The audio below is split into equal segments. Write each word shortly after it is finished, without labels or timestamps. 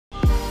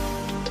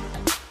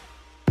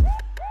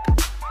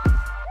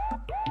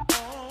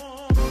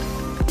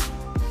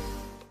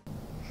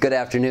Good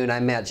afternoon,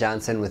 I'm Matt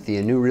Johnson with the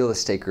Anew Real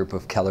Estate Group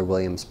of Keller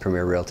Williams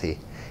Premier Realty,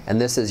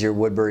 and this is your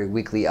Woodbury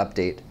Weekly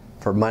Update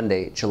for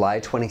Monday, July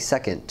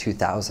 22nd,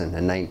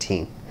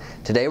 2019.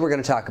 Today we're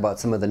going to talk about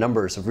some of the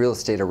numbers of real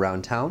estate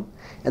around town,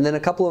 and then a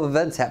couple of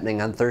events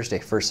happening on Thursday.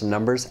 First, some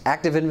numbers.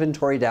 Active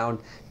inventory down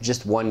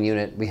just one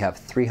unit. We have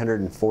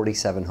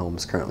 347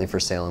 homes currently for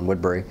sale in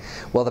Woodbury,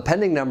 while the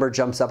pending number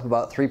jumps up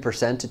about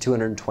 3% to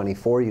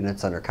 224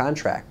 units under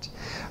contract.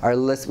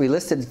 We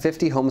listed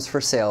 50 homes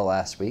for sale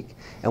last week,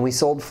 and we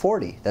sold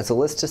 40. That's a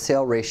list to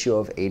sale ratio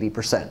of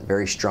 80%.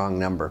 Very strong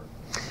number.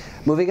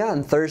 Moving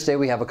on, Thursday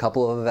we have a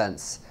couple of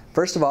events.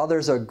 First of all,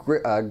 there's a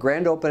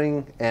grand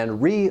opening and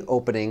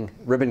reopening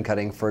ribbon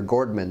cutting for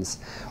Gordmans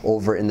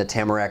over in the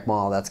Tamarack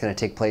Mall. That's going to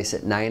take place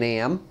at 9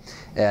 a.m.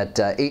 at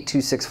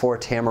 8264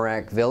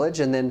 Tamarack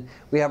Village. And then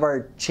we have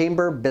our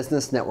Chamber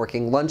Business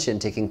Networking Luncheon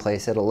taking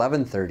place at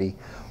 11:30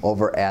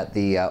 over at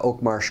the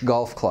Oak Marsh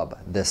Golf Club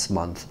this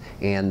month.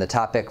 And the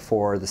topic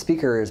for the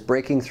speaker is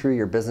breaking through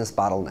your business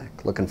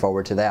bottleneck. Looking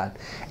forward to that.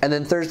 And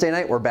then Thursday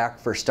night, we're back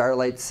for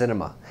Starlight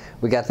Cinema.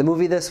 We got the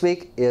movie this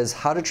week is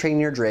How to Train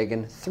Your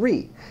Dragon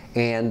 3.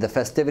 And the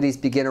festivities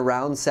begin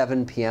around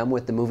 7 p.m.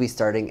 with the movie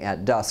starting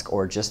at dusk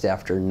or just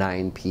after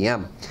 9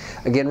 p.m.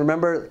 Again,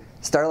 remember,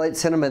 Starlight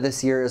Cinema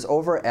this year is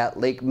over at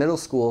Lake Middle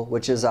School,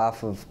 which is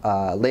off of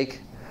Lake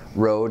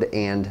Road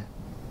and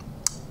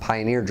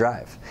Pioneer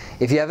Drive.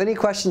 If you have any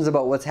questions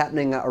about what's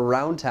happening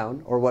around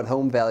town or what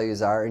home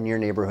values are in your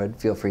neighborhood,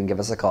 feel free and give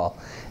us a call.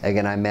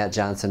 Again, I'm Matt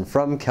Johnson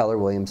from Keller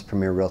Williams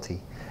Premier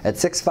Realty at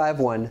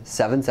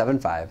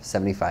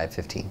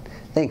 651-775-7515.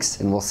 Thanks,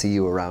 and we'll see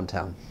you around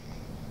town.